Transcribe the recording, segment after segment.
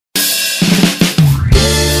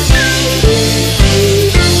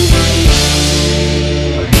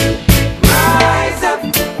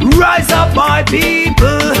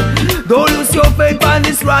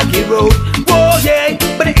this rocky road. Oh yeah,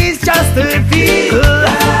 but it's just a vehicle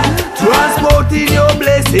transporting your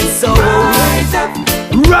blessed soul.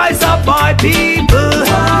 Rise up, my people.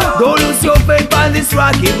 Don't lose your faith on this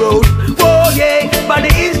rocky road. Oh yeah, but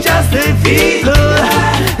it's just a vehicle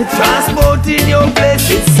transporting your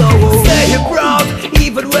blessed soul. Stay proud,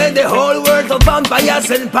 even when the whole world of vampires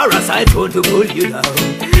and parasites want to pull you down.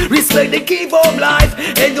 Respect the keep of life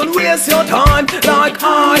and don't waste your time like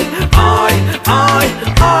I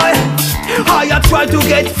try to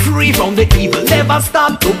get free from the evil. Never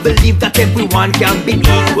stop to believe that everyone can be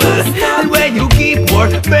equal. And when you give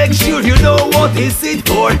more, make sure you know what is it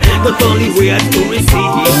for. Not only we have to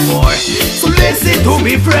receive more. So listen to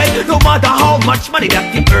me, friend. No matter how much money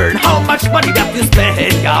that you earn, how much money that you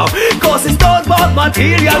spend, yo. Cause it's not about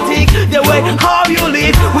material things. The way how you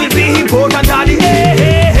live will be important at the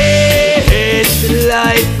end.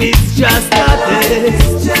 Life is just a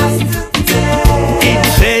test. It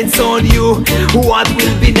depends on you what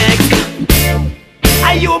will be next.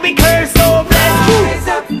 And you be cursed or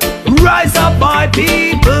blessed. Rise up, my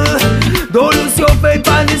people. Don't lose your faith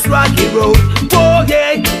on this rocky road. Oh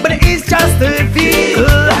yeah, but it's just a vehicle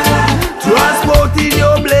transporting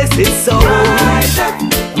your blessed soul.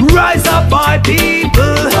 Rise up, my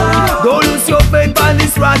people. Don't lose your faith on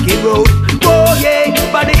this rocky road. Oh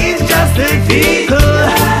yeah, but it's just a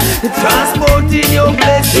vehicle transporting your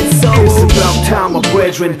blessed soul. It's about time, my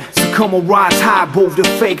brethren. So come on, rise high above the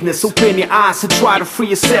fakeness. Open your eyes and try to free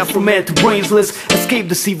yourself from mental brainless. Escape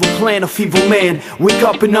this evil plan of evil man. Wake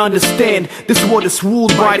up and understand this world is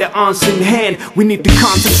ruled by the unseen hand. We need to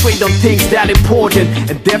concentrate on things that are important.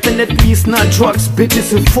 And definitely it's not drugs,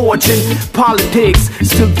 bitches and fortune. Politics,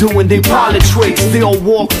 still doing their politics. They all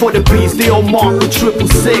walk for the beast, they all mark with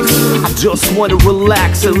 666. I just wanna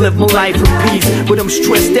relax and live my life in peace, but I'm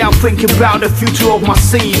stressed out thinking about the future of my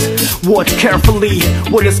seeds. Watch carefully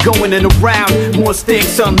what is going on around. Most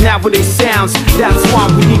things are not what it sounds. That's why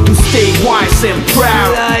we need to stay wise and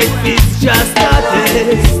proud. Life is just a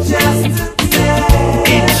test.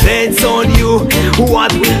 It depends on you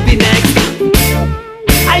what will be next.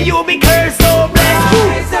 And you be cursed or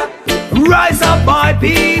blessed. Rise up, my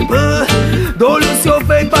people. Don't lose your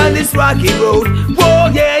faith on this rocky road.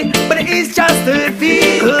 Oh yeah, but it's just a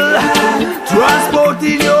vehicle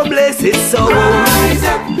transporting your blessed soul.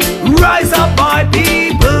 Rise up, my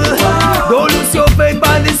people. Don't lose your faith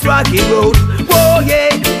on this rocky road. Oh yeah,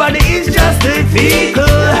 but it's just a vehicle